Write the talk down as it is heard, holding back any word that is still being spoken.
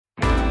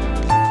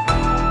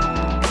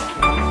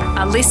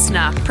A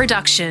listener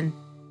production.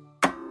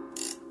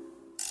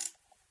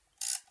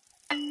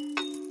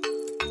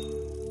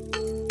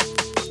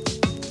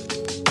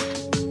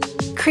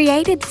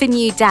 Created for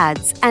new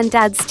dads and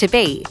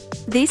dads-to-be,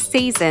 this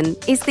season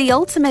is the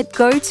ultimate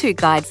go-to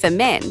guide for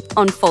men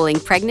on falling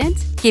pregnant,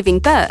 giving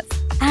birth,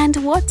 and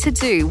what to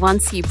do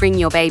once you bring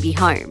your baby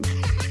home.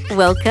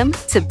 Welcome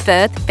to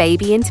Birth,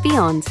 Baby and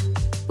Beyond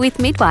with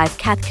midwife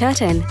Kath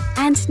Curtin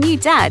and new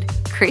dad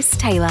Chris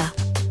Taylor.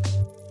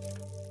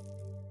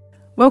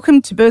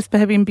 Welcome to Birth,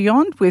 Baby and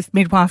Beyond with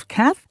midwife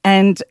Kath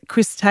and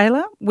Chris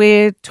Taylor.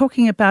 We're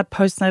talking about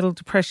postnatal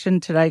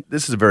depression today.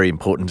 This is a very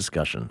important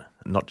discussion,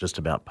 not just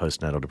about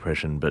postnatal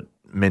depression, but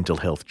mental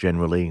health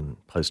generally and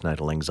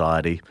postnatal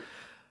anxiety.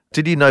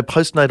 Did you know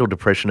postnatal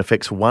depression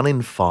affects 1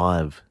 in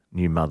 5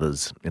 new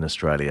mothers in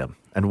Australia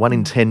and 1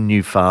 in 10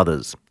 new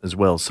fathers as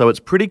well? So it's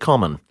pretty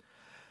common.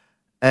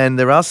 And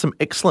there are some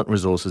excellent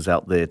resources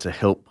out there to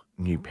help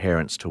new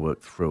parents to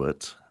work through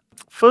it.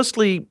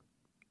 Firstly,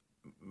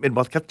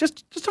 midwife Kath,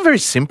 just a very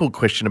simple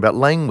question about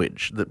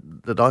language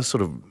that I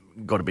sort of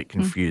got a bit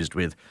confused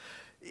with.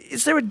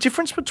 Is there a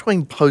difference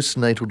between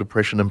postnatal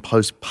depression and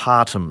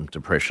postpartum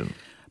depression?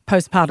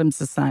 Postpartum's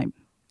the same.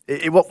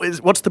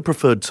 What's the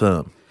preferred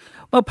term?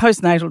 Well,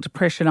 postnatal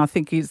depression, I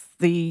think, is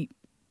the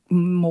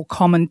more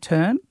common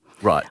term.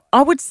 Right.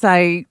 I would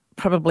say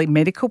probably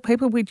medical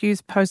people would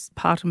use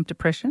postpartum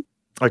depression.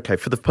 Okay,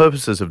 for the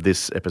purposes of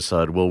this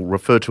episode, we'll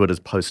refer to it as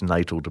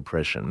postnatal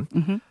depression.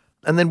 Mm-hmm.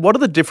 And then what are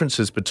the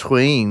differences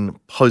between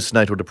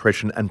postnatal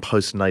depression and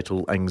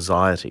postnatal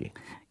anxiety?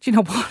 Do you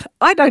know what?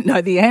 I don't know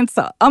the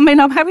answer. I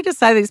mean, I'm happy to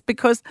say this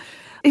because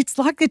it's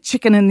like the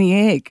chicken and the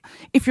egg.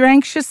 If you're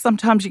anxious,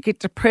 sometimes you get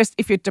depressed.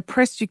 If you're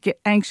depressed, you get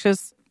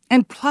anxious.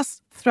 And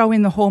plus, throw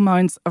in the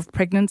hormones of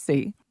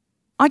pregnancy.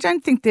 I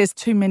don't think there's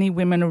too many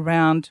women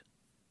around,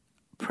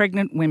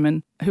 pregnant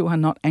women, who are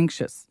not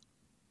anxious.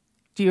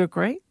 Do you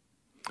agree?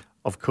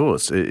 Of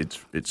course. It's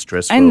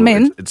stressful. And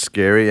men. It's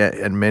scary.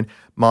 And men.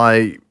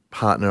 My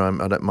partner,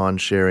 I don't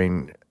mind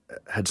sharing,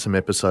 had some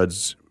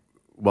episodes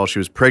while she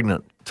was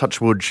pregnant.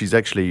 Touch wood, she's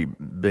actually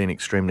been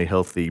extremely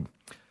healthy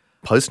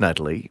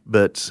postnatally.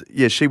 But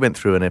yeah, she went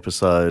through an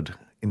episode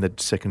in the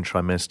second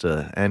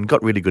trimester and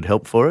got really good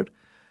help for it.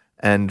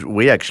 And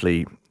we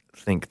actually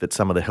think that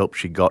some of the help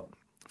she got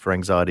for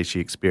anxiety she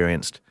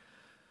experienced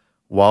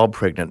while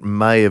pregnant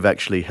may have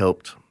actually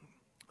helped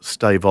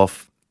stave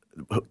off,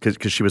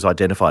 because she was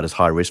identified as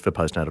high risk for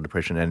postnatal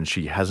depression and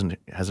she hasn't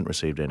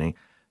received any.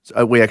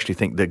 So we actually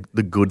think that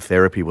the good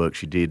therapy work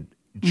she did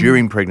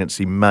during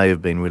pregnancy may have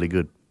been really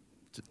good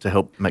to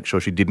help make sure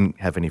she didn't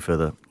have any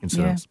further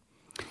incidents.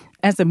 Yeah.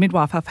 As a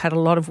midwife, I've had a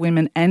lot of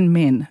women and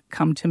men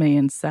come to me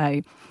and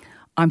say,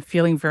 I'm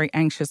feeling very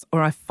anxious,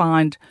 or I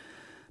find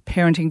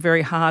parenting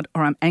very hard,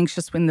 or I'm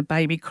anxious when the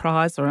baby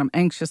cries, or I'm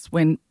anxious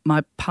when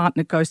my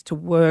partner goes to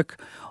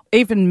work.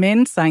 Even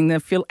men saying they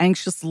feel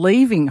anxious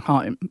leaving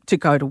home to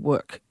go to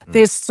work.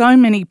 There's so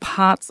many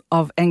parts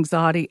of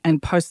anxiety and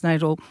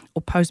postnatal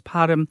or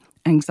postpartum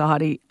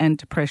anxiety and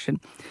depression.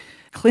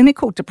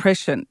 Clinical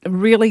depression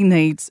really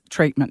needs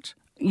treatment.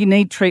 You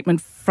need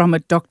treatment from a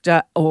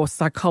doctor or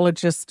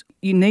psychologist.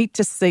 You need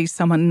to see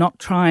someone, not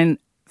try and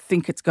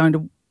think it's going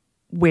to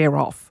wear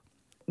off.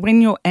 When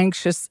you're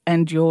anxious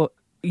and you're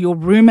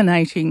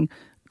ruminating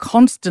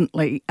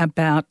constantly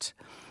about,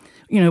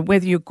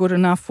 whether you're good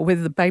enough or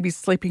whether the baby's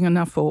sleeping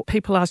enough, or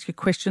people ask you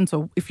questions,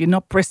 or if you're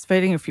not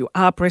breastfeeding, if you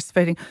are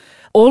breastfeeding,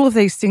 all of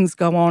these things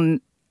go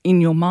on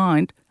in your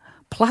mind,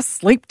 plus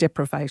sleep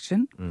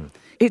deprivation.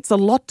 It's a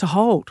lot to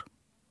hold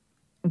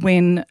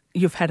when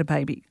you've had a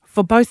baby,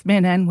 for both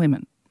men and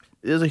women.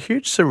 There's a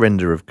huge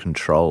surrender of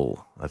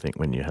control, I think,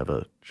 when you have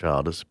a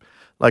child. It's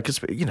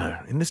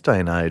in this day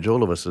and age,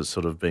 all of us have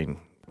sort of been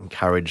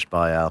encouraged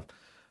by our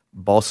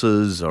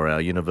bosses or our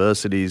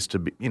universities to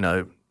be,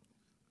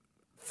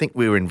 think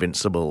we're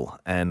invincible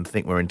and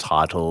think we're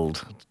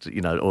entitled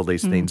to, all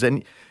these things.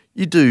 And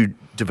you do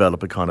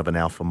develop a kind of an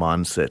alpha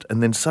mindset.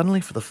 And then suddenly,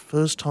 for the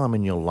first time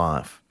in your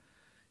life,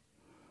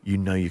 you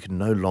can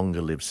no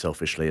longer live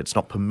selfishly. It's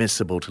not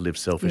permissible to live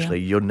selfishly.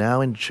 Yeah. You're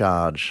now in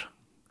charge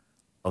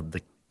of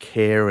the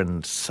care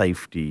and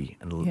safety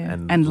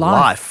and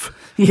life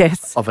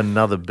yes. of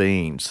another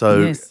being.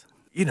 So, yes.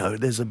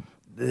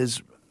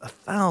 There's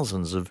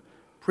thousands of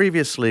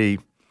previously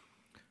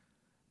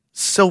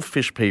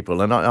selfish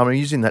people, and I'm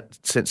using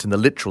that sense in the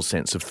literal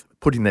sense of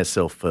putting their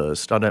self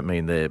first. I don't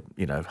mean they're,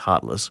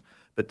 heartless,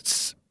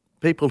 but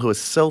people who are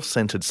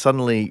self-centered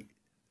suddenly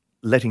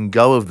letting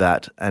go of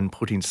that and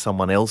putting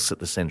someone else at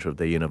the center of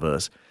their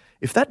universe.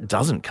 If that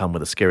doesn't come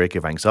with a scary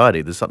of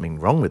anxiety, there's something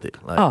wrong with it.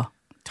 Oh,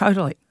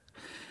 totally.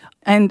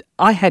 And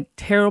I had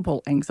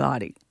terrible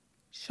anxiety.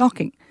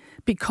 Shocking.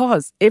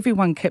 Because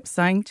everyone kept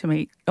saying to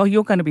me, oh,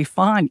 you're going to be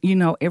fine. You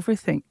know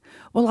everything.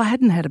 Well, I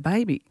hadn't had a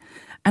baby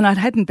and I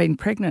hadn't been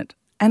pregnant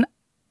and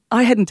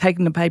I hadn't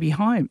taken the baby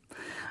home.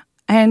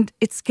 And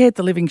it scared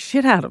the living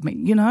shit out of me,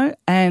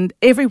 and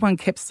everyone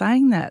kept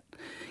saying that.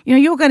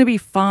 You're going to be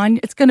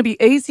fine. It's going to be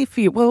easy for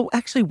you. Well, it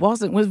actually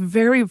wasn't. It was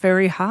very,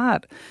 very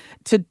hard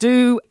to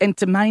do and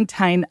to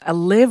maintain a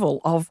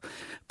level of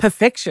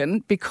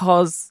perfection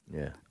because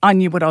I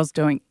knew what I was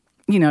doing,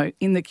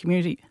 in the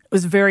community. It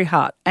was very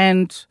hard.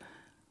 And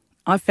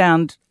I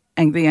found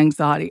the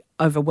anxiety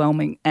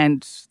overwhelming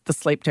and the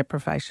sleep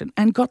deprivation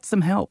and got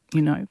some help,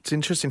 It's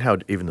interesting how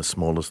even the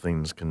smallest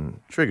things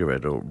can trigger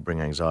it or bring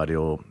anxiety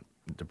or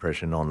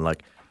depression on.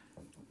 Like,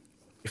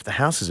 if the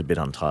house is a bit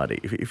untidy,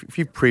 if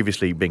you've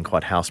previously been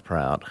quite house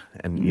proud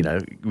and,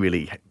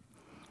 really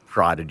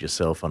prided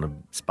yourself on a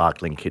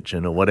sparkling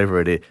kitchen or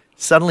whatever it is,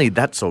 suddenly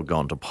that's all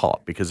gone to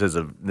pot because there's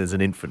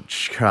an infant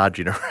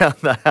charging around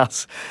the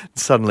house.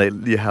 Suddenly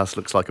your house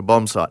looks like a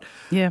bomb site.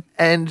 Yeah.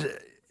 And,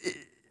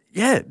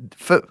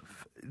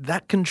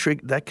 that can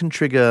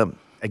trigger,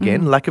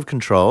 again, lack of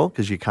control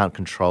because you can't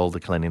control the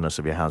cleanliness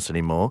of your house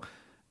anymore.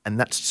 And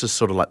that's just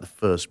sort of like the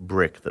first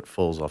brick that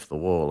falls off the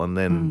wall, and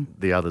then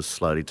the others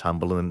slowly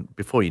tumble. And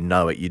before you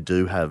know it, you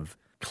do have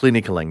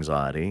clinical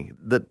anxiety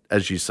that,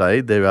 as you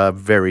say, there are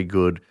very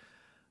good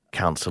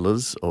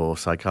counsellors or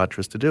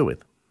psychiatrists to deal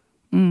with.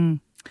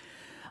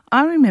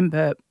 I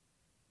remember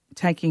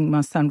taking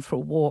my son for a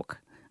walk,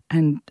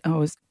 and I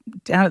was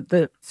down at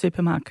the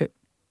supermarket,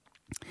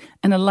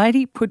 and a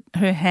lady put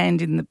her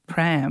hand in the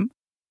pram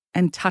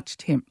and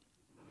touched him.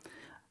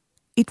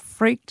 It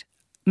freaked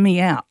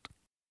me out.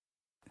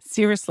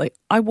 Seriously,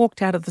 I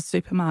walked out of the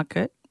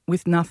supermarket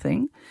with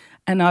nothing,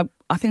 and I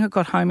think I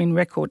got home in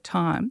record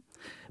time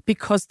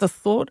because the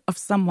thought of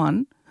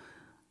someone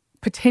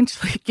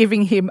potentially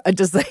giving him a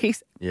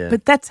disease,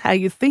 but that's how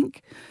you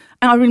think.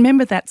 And I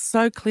remember that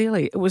so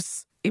clearly. It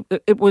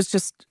was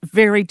just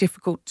very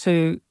difficult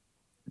to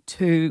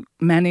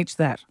manage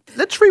that.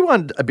 Let's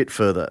rewind a bit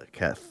further,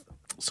 Kath.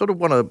 Sort of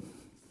want to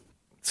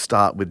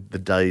start with the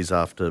days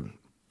after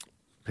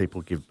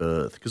people give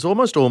birth, because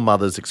almost all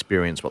mothers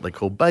experience what they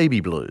call baby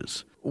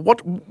blues.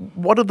 What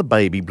are the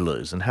baby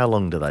blues and how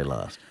long do they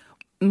last?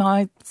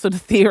 My sort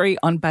of theory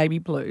on baby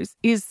blues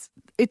is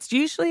it's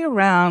usually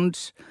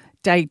around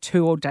day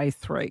 2 or day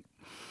 3.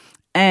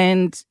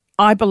 And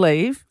I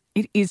believe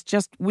it is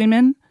just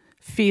women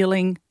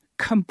feeling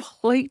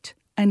complete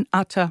and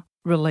utter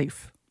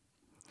relief.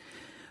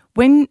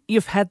 When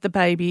you've had the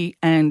baby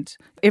and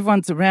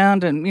everyone's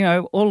around and,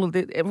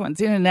 everyone's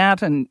in and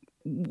out, and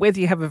whether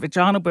you have a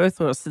vaginal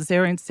birth or a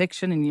cesarean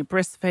section and you're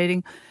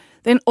breastfeeding,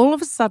 then all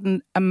of a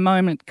sudden a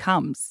moment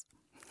comes,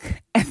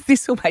 and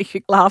this will make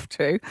you laugh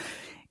too.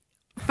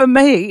 For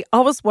me, I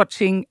was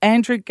watching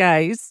Andrew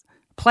Gaze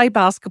play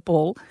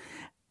basketball,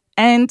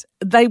 and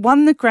they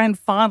won the grand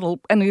final,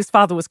 and his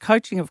father was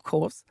coaching, of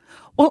course.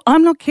 Well,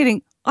 I'm not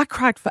kidding. I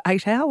cried for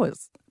 8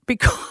 hours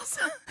because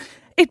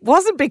it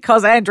wasn't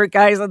because Andrew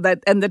Gaze and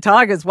the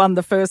Tigers won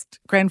the first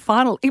grand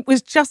final. It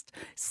was just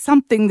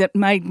something that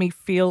made me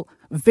feel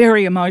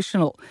very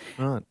emotional.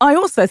 Right. I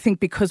also think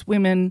because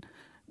women,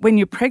 when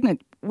you're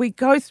pregnant, we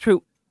go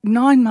through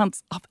 9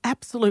 months of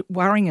absolute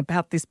worrying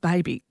about this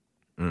baby.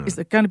 Is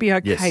it going to be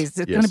okay? Yes, Is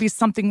there going to be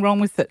something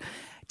wrong with it?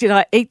 Did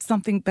I eat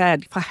something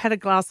bad? If I had a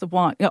glass of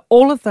wine,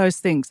 all of those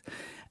things.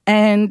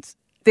 And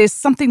there's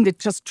something that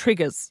just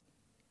triggers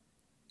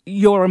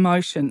your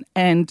emotion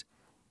and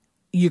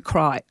you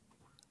cry.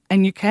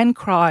 And you can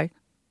cry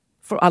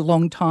for a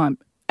long time,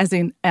 as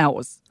in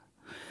hours.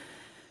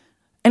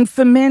 And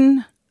for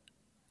men,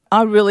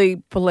 I really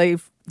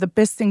believe the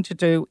best thing to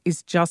do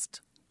is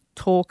just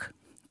talk,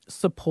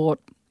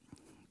 support,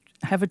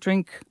 have a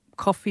drink,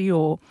 coffee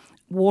or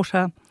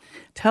water,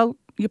 tell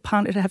your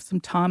partner to have some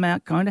time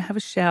out, go and have a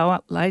shower,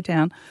 lay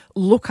down,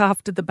 look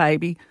after the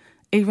baby,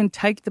 even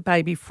take the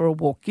baby for a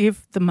walk,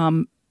 give the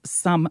mum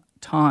some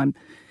time,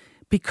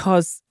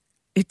 because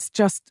it's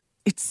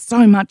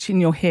so much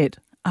in your head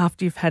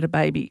after you've had a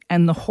baby,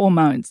 and the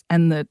hormones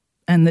and the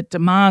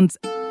demands.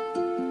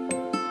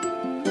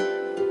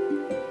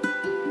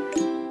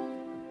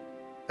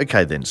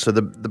 Okay then, so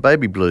the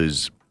baby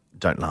blues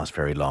don't last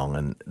very long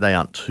and they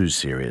aren't too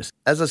serious.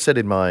 As I said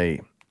in my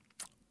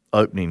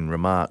opening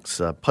remarks,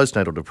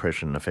 postnatal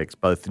depression affects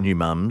both new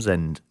mums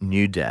and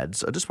new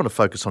dads. I just want to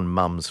focus on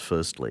mums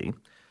firstly.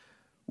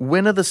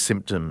 When are the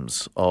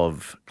symptoms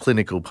of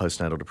clinical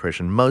postnatal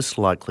depression most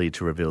likely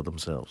to reveal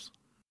themselves?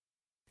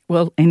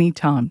 Well, any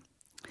time.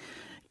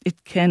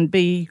 It can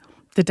be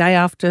the day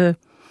after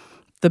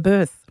the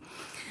birth.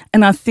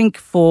 And I think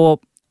for,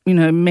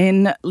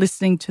 men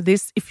listening to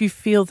this, if you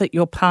feel that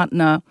your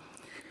partner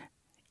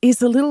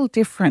is a little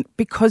different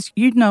because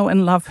you know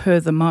and love her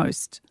the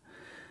most,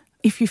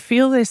 if you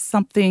feel there's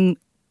something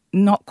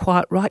not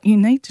quite right, you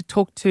need to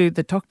talk to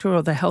the doctor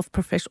or the health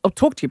professional, or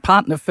talk to your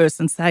partner first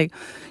and say,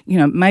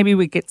 maybe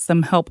we get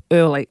some help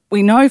early.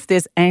 We know if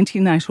there's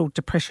antenatal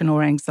depression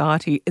or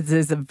anxiety,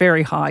 there's a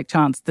very high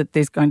chance that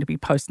there's going to be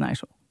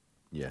postnatal.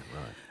 Yeah,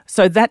 right.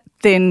 So that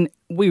then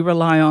we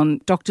rely on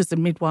doctors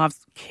and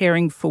midwives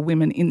caring for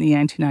women in the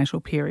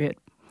antenatal period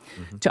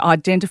to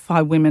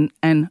identify women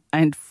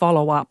and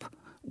follow up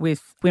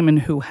with women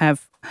who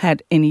have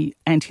had any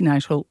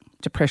antenatal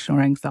depression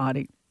or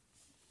anxiety.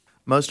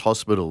 Most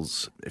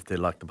hospitals, if they're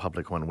like the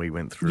public one we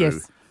went through,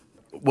 Yes.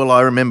 well,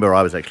 I remember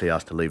I was actually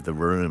asked to leave the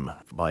room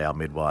by our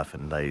midwife,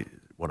 and they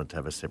wanted to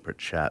have a separate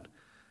chat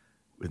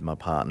with my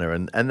partner,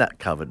 and that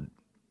covered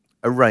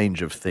a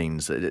range of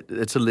things.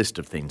 It's a list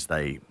of things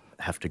they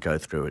have to go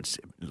through. It's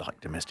like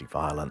domestic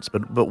violence,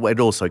 but it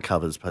also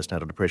covers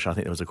postnatal depression. I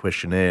think there was a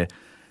questionnaire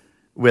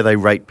where they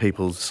rate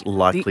people's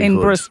likelihood. The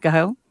Edinburgh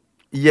scale.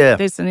 Yeah.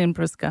 There's an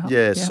Edinburgh scale.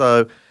 Yeah,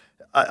 so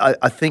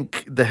I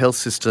think the health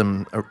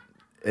system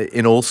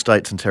in all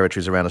states and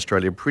territories around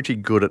Australia are pretty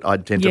good at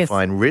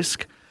identifying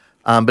risk.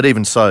 But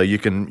even so, you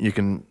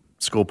can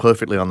score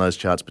perfectly on those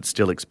charts but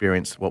still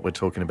experience what we're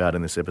talking about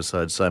in this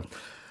episode. So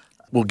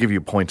we'll give you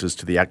pointers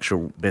to the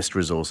actual best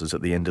resources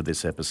at the end of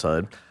this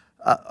episode.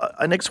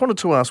 I next wanted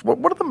to ask,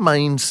 what are the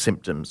main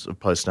symptoms of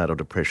postnatal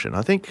depression?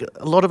 I think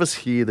a lot of us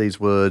hear these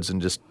words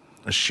and just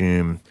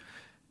assume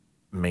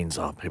it means,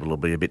 people will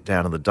be a bit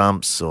down in the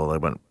dumps or they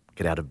won't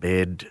get out of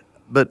bed.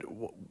 But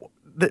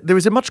there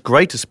is a much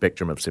greater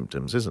spectrum of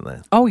symptoms, isn't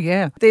there? Oh,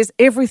 yeah. There's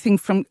everything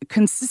from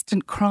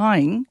consistent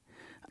crying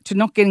to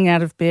not getting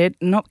out of bed,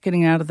 not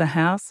getting out of the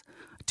house,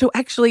 to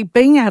actually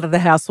being out of the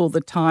house all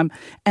the time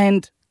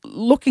and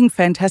looking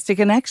fantastic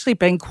and actually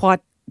being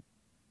quite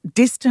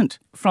distant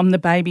from the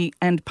baby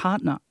and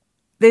partner.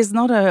 There's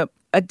not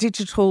a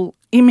digital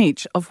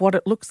image of what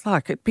it looks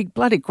like. It'd be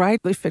bloody great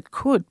if it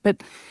could,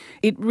 but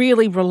it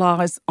really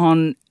relies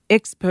on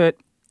expert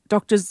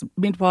doctors,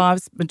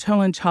 midwives,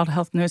 maternal and child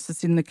health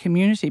nurses in the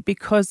community,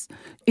 because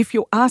if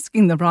you're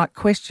asking the right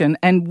question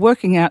and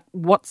working out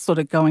what's sort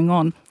of going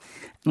on,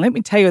 let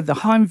me tell you, the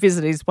home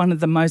visit is one of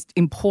the most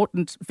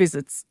important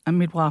visits a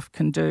midwife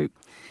can do,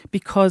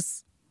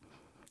 because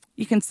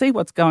you can see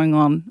what's going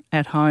on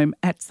at home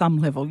at some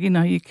level. You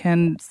know, you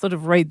can sort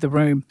of read the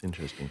room.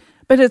 Interesting.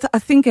 But I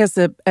think as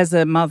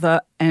a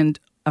mother and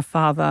a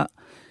father,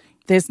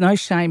 there's no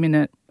shame in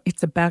it.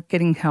 It's about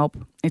getting help.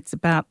 It's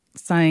about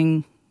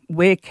saying,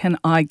 where can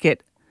I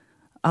get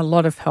a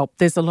lot of help?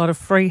 There's a lot of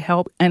free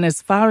help. And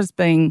as far as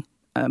being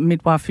a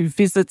midwife who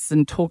visits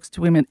and talks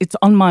to women, it's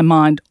on my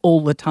mind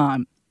all the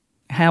time.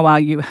 How are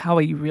you? How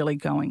are you really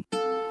going?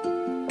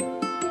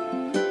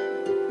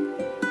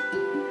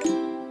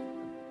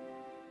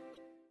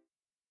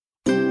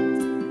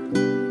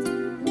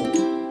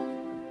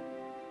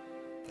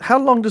 How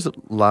long does it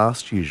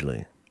last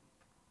usually?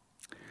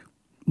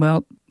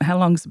 Well, how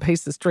long's a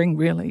piece of string,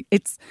 really?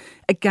 It's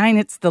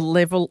the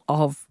level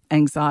of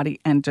anxiety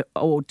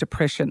or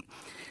depression.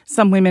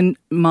 Some women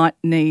might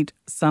need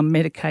some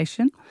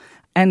medication,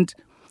 and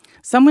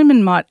some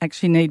women might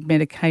actually need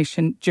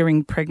medication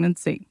during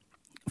pregnancy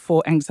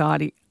for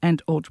anxiety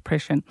and or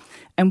depression.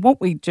 And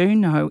what we do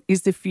know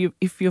is if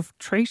you've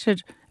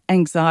treated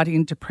anxiety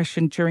and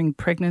depression during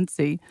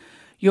pregnancy,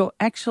 you're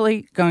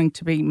actually going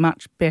to be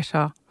much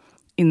better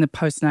in the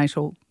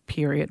postnatal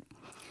period,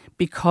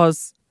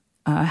 because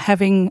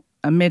having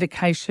a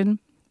medication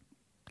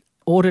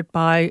ordered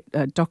by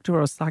a doctor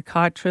or a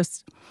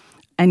psychiatrist,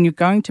 and you're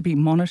going to be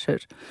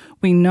monitored,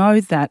 we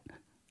know that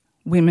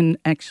women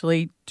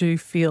actually do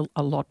feel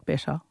a lot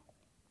better.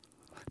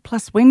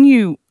 Plus, when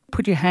you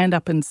put your hand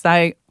up and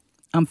say,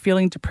 I'm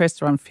feeling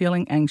depressed or I'm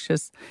feeling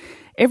anxious,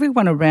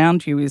 everyone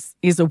around you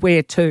is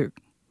aware too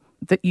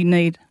that you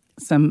need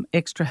some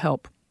extra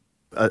help.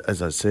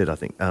 As I said, I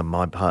think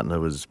my partner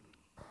was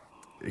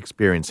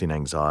experiencing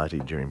anxiety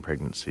during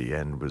pregnancy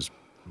and was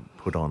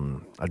put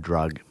on a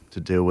drug to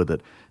deal with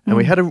it. And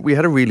we had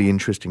a really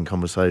interesting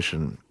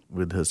conversation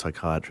with her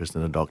psychiatrist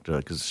and a doctor,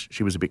 because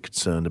she was a bit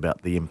concerned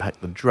about the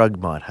impact the drug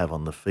might have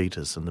on the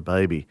fetus and the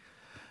baby.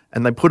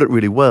 And they put it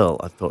really well,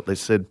 I thought. They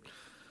said,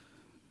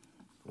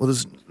 well,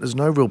 there's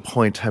no real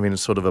point having a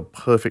sort of a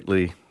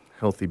perfectly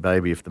healthy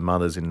baby if the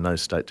mother's in no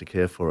state to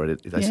care for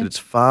it. They said it's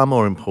far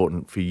more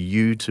important for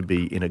you to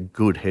be in a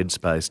good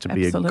headspace, to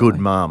be a good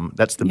mum.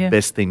 That's the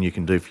best thing you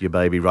can do for your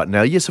baby right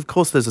now. Yes, of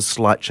course, there's a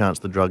slight chance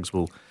the drugs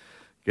will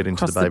get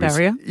into the baby's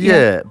barrier.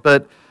 Yeah,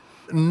 but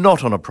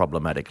not on a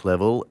problematic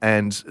level.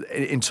 And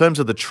in terms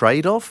of the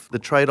trade-off,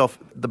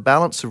 the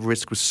balance of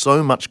risk was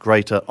so much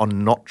greater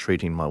on not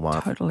treating my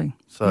wife. Totally.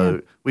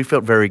 So we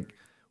felt very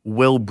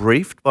well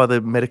briefed by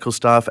the medical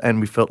staff, and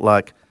we felt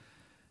like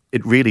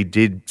it really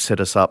did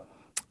set us up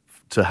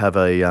to have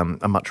a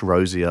much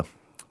rosier,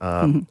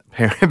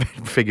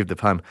 forgive the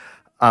pun,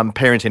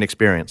 parenting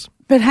experience.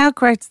 But how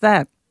great's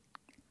that?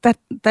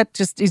 That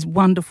just is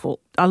wonderful.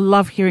 I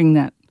love hearing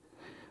that,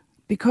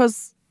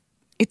 because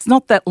it's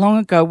not that long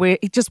ago where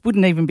it just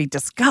wouldn't even be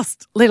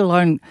discussed, let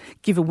alone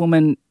give a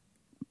woman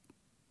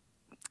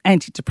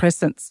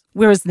antidepressants,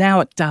 whereas now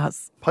it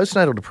does.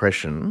 Postnatal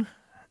depression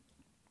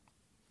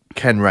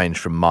can range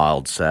from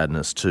mild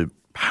sadness to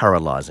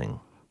paralysing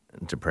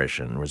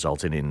depression,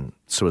 resulting in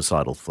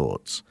suicidal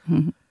thoughts.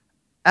 Mm-hmm.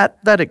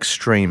 At that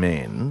extreme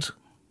end,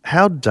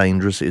 how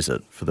dangerous is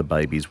it for the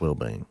baby's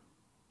well-being?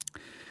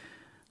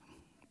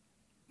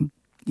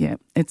 Yeah,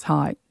 it's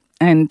high.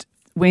 And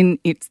when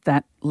it's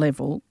that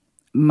level,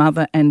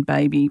 mother and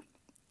baby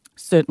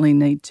certainly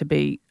need to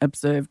be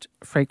observed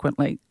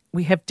frequently.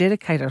 We have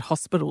dedicated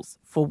hospitals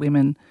for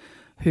women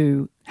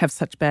who have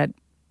such bad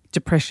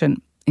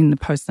depression in the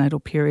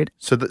postnatal period.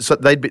 So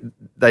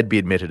they'd be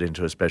admitted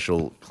into a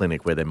special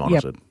clinic where they're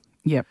monitored?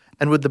 Yep.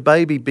 And would the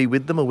baby be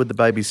with them or would the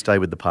baby stay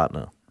with the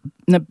partner?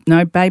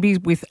 No, baby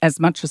with as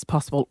much as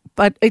possible.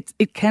 But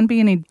it can be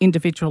an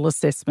individual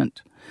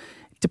assessment.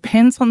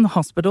 Depends on the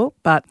hospital,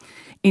 but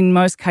in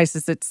most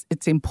cases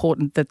it's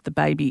important that the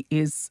baby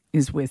is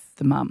with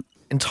the mum.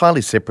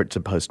 Entirely separate to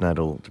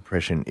postnatal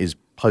depression is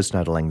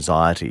postnatal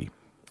anxiety.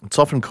 It's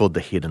often called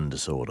the hidden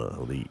disorder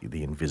or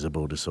the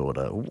invisible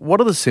disorder.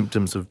 What are the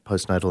symptoms of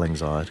postnatal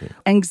anxiety?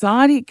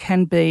 Anxiety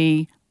can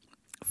be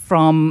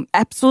from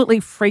absolutely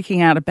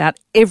freaking out about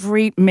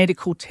every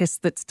medical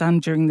test that's done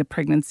during the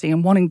pregnancy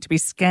and wanting to be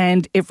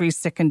scanned every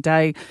second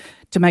day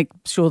to make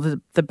sure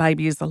that the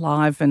baby is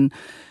alive and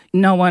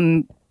no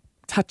one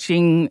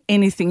touching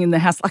anything in the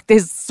house. Like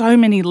there's so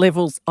many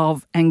levels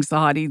of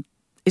anxiety.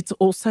 It's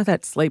also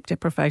that sleep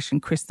deprivation,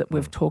 Chris, that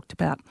we've talked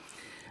about.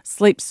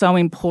 Sleep's so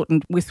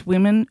important with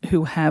women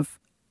who have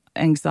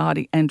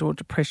anxiety and or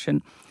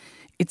depression.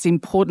 It's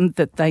important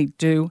that they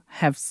do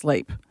have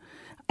sleep.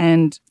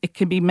 And it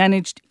can be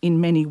managed in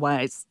many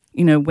ways,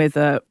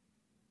 whether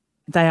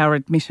they are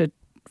admitted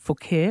for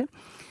care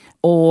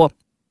or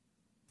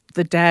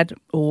the dad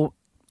or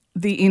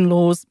the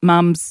in-laws,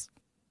 mums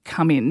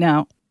come in.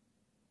 Now,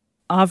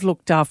 I've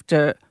looked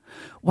after,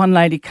 one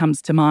lady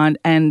comes to mind,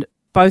 and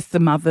both the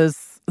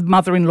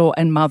mother-in-law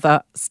and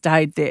mother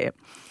stayed there.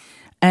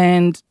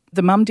 And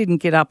the mum didn't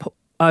get up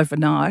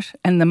overnight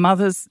and the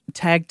mothers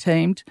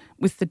tag-teamed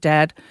with the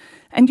dad.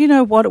 And you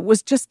know what? It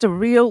was just a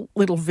real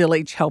little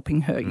village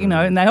helping her,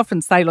 and they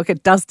often say, look,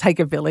 it does take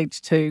a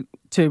village to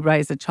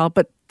raise a child,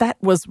 but that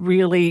was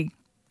really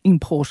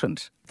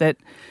important, that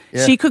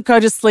she could go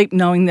to sleep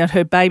knowing that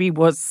her baby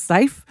was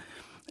safe,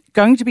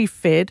 going to be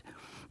fed,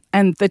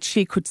 and that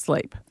she could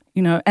sleep,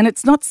 and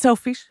it's not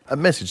selfish. A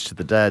message to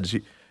the dads,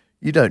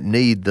 you don't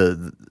need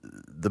the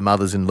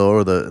mothers-in-law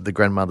or the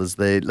grandmothers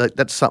there. Like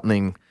that's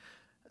something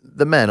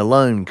the man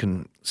alone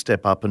can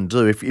step up and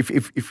do.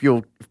 If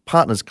your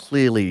partner's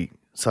clearly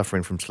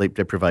suffering from sleep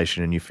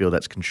deprivation and you feel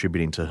that's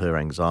contributing to her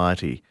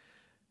anxiety,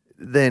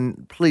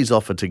 then please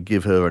offer to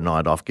give her a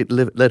night off.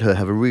 Let her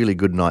have a really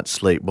good night's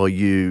sleep while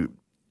you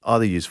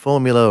either use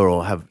formula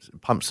or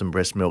pump some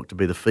breast milk to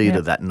be the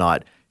feeder that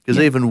night. Because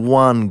even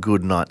one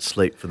good night's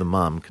sleep for the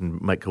mum can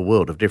make a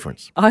world of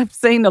difference. I've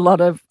seen a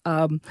lot of,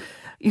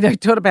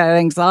 talk about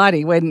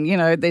anxiety when,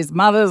 there's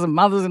mothers and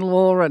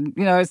mothers-in-law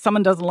and,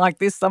 someone doesn't like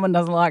this, someone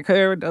doesn't like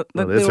her.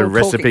 Well, there's a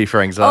recipe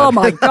for anxiety. Oh,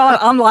 my God.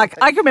 I'm like,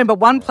 I can remember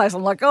one place,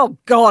 I'm like, oh,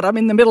 God, I'm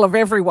in the middle of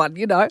everyone,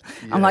 Yeah.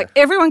 I'm like,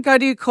 everyone go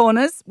to your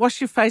corners, wash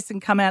your face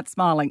and come out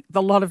smiling,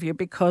 the lot of you,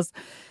 because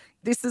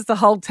this is the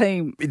whole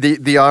team.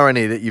 The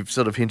irony that you've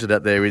sort of hinted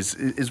at there is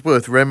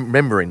worth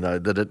remembering, though,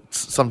 that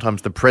it's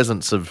sometimes the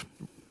presence of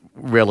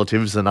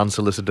relatives and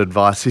unsolicited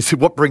advice is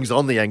what brings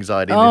on the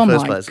anxiety in the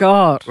first place. Oh,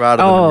 my God.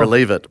 Rather than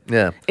relieve it.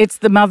 Yeah. It's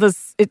the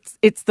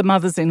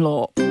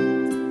mothers-in-law.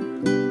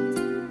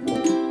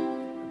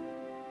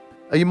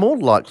 Are you more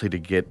likely to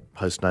get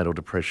postnatal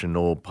depression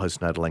or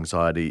postnatal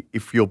anxiety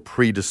if you're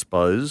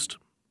predisposed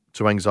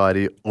to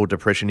anxiety or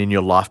depression in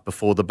your life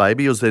before the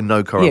baby, or is there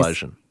no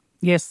correlation?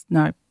 Yes,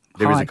 no.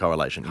 There is a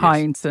correlation, High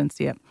yes. incidence,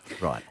 yeah.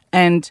 Right.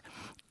 And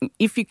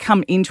if you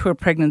come into a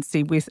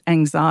pregnancy with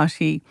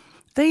anxiety,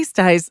 these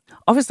days,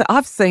 obviously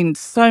I've seen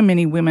so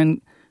many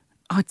women,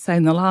 I'd say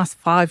in the last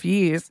 5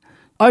 years,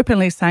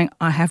 openly saying,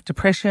 I have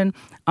depression,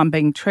 I'm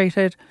being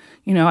treated,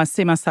 I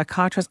see my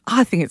psychiatrist.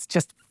 I think it's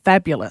just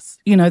fabulous,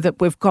 that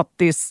we've got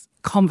this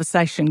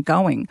conversation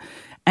going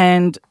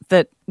and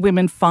that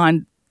women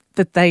find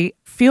that they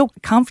feel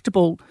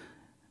comfortable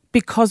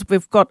because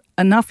we've got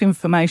enough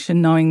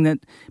information knowing that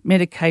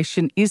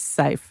medication is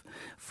safe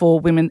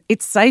for women.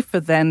 It's safer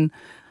than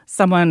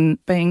someone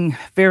being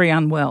very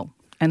unwell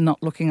and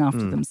not looking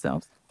after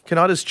themselves. Can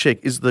I just check,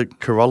 is the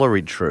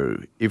corollary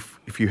true?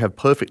 If you have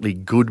perfectly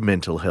good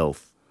mental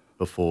health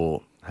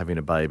before having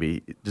a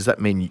baby, does that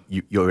mean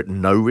you're at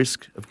no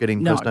risk of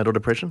getting postnatal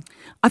depression?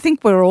 I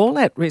think we're all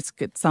at risk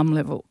at some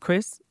level,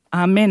 Chris,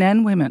 men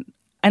and women.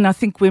 And I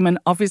think women,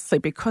 obviously,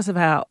 because of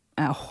our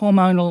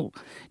hormonal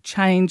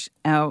change,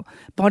 our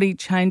body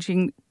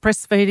changing,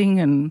 breastfeeding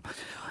and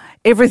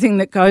everything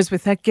that goes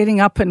with that, getting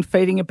up and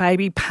feeding a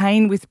baby,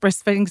 pain with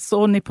breastfeeding,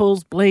 sore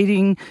nipples,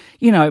 bleeding,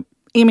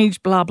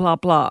 image, blah, blah,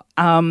 blah.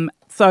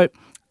 So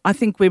I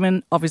think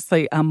women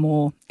obviously are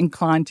more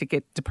inclined to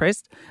get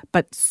depressed,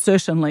 but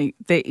certainly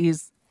there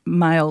is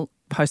male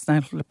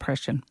postnatal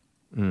depression.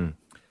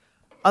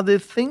 Are there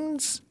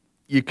things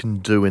you can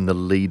do in the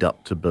lead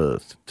up to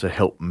birth to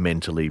help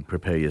mentally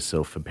prepare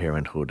yourself for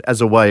parenthood as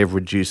a way of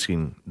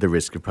reducing the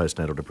risk of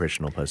postnatal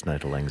depression or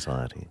postnatal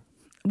anxiety?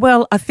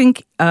 Well, I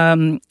think,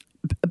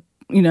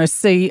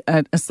 see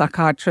a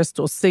psychiatrist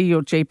or see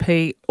your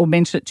GP or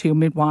mention it to your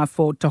midwife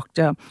or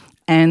doctor.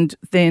 And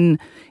then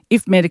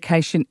if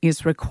medication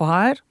is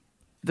required,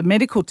 the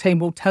medical team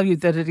will tell you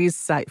that it is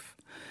safe.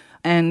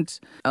 And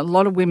a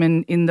lot of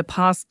women in the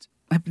past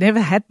have never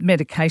had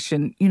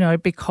medication,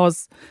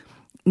 because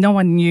no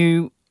one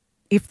knew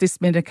if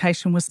this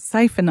medication was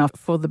safe enough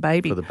for the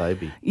baby. For the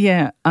baby.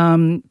 Yeah.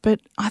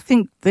 But I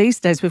think these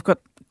days we've got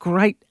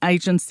great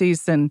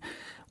agencies and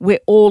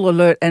we're all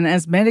alert. And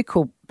as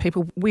medical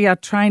people, we are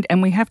trained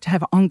and we have to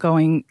have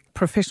ongoing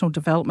professional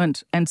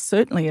development, and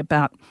certainly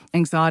about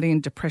anxiety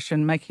and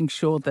depression, making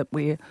sure that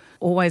we're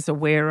always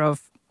aware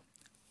of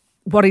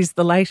what is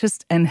the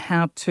latest and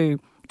how to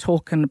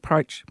talk and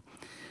approach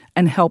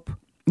and help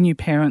new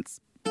parents.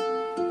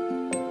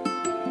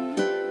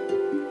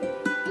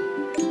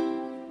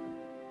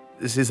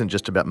 This isn't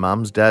just about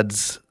mums.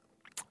 Dads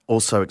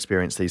also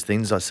experience these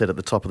things. I said at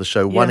the top of the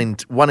show, one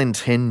in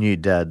 10 new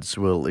dads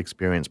will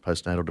experience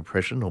postnatal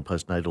depression or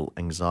postnatal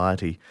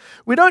anxiety.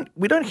 We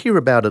don't hear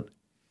about it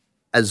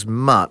as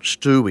much,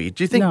 do we?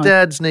 Do you think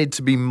dads need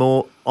to be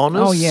more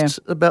honest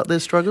about their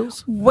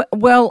struggles?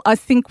 Well, I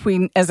think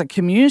we, as a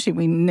community,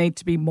 we need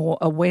to be more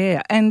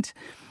aware. And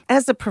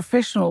as a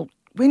professional,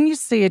 when you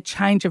see a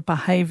change of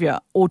behaviour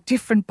or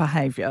different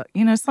behaviour,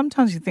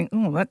 sometimes you think,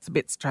 oh, that's a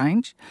bit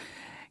strange.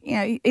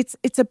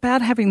 It's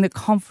about having the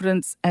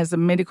confidence as a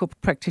medical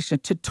practitioner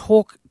to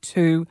talk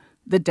to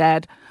the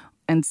dad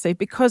and see,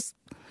 because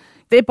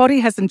their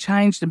body hasn't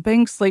changed, and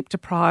being sleep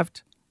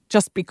deprived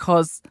just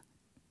because,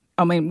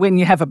 when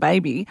you have a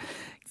baby,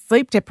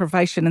 sleep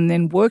deprivation and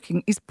then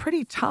working is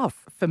pretty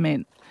tough for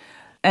men.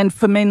 And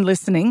for men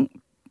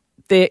listening,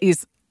 there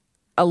is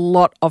a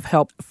lot of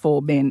help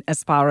for men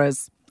as far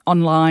as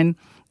online,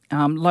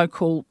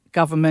 local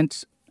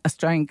government,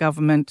 Australian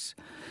government,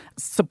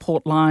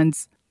 support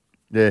lines.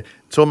 Yeah,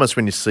 it's almost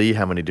when you see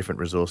how many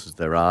different resources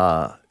there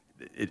are,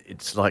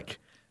 it's like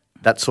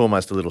that's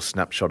almost a little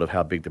snapshot of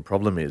how big the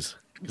problem is.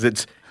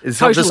 Because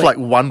it's not just like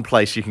one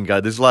place you can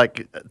go. There's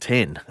like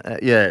 10.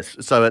 Yes,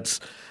 so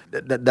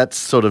that's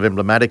sort of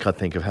emblematic, I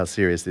think, of how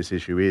serious this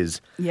issue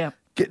is. Yeah.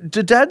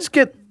 Do dads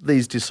get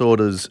these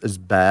disorders as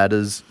bad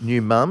as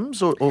new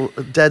mums, or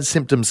are dads'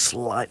 symptoms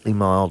slightly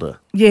milder?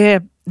 Yeah,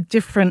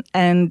 different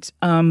and...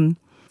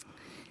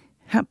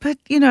 But,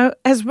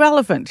 as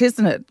relevant,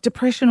 isn't it?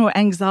 Depression or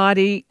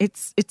anxiety,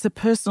 it's a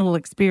personal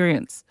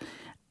experience.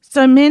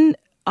 So men,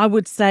 I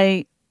would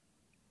say,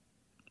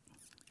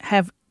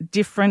 have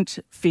different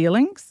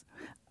feelings.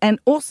 And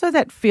also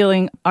that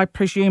feeling, I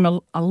presume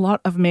a lot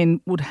of men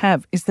would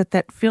have, is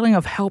that feeling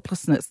of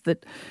helplessness,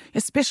 that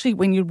especially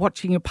when you're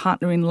watching your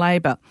partner in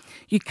labour,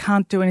 you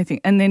can't do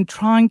anything. And then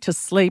trying to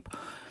sleep.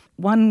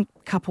 One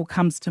couple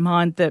comes to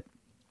mind that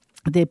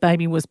their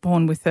baby was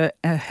born with a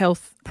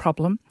health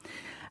problem.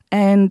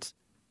 And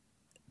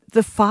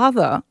the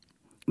father,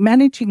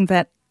 managing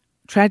that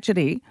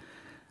tragedy,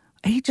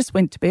 he just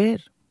went to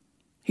bed.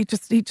 He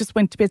just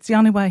went to bed. It's the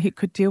only way he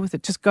could deal with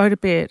it. Just go to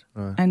bed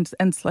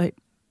and sleep.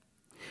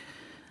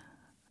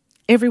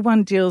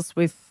 Everyone deals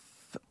with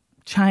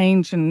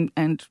change and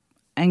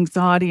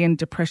anxiety and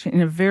depression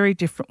in a very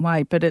different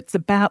way, but it's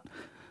about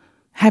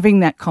having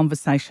that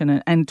conversation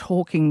and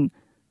talking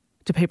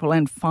to people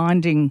and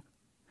finding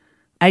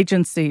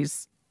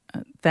agencies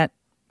that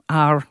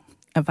are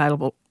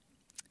available.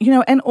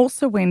 And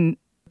also when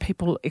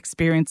people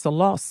experience a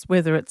loss,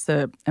 whether it's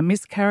a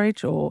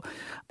miscarriage or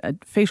a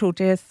fetal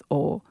death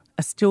or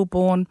a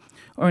stillborn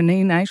or a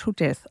neonatal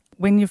death,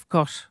 when you've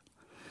got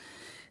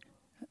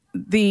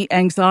the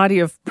anxiety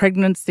of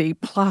pregnancy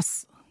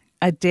plus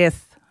a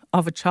death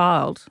of a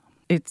child,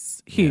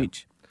 it's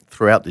huge. Yeah.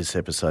 Throughout this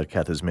episode,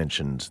 Kath has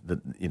mentioned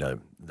that,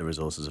 the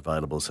resources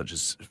available, such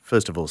as,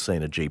 first of all,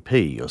 seeing a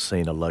GP or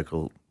seeing a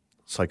local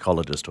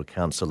psychologist or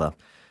counsellor.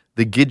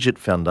 The Gidget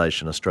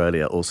Foundation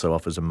Australia also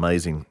offers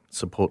amazing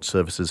support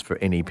services for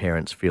any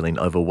parents feeling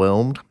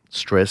overwhelmed,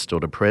 stressed or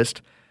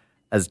depressed,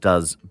 as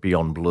does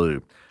Beyond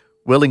Blue.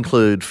 We'll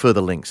include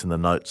further links in the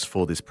notes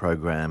for this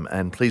program,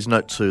 and please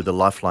note too the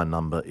lifeline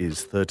number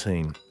is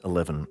 13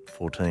 11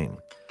 14.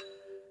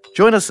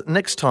 Join us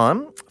next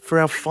time for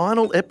our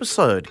final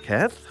episode,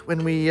 Kath,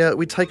 when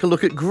we take a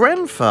look at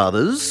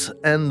grandfathers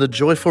and the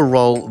joyful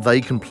role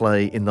they can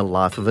play in the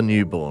life of a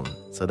newborn.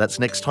 So that's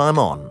next time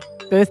on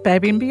Birth,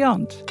 Baby and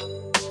Beyond.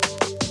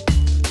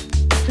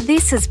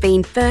 This has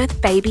been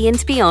Birth, Baby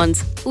and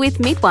Beyond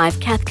with midwife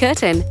Kath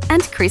Curtin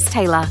and Chris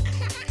Taylor.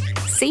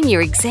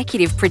 Senior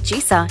Executive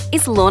Producer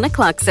is Lorna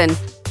Clarkson.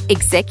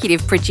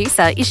 Executive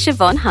Producer is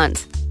Siobhan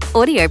Hunt.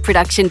 Audio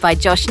production by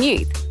Josh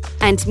Newth.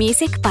 And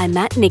music by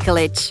Matt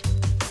Nikolic.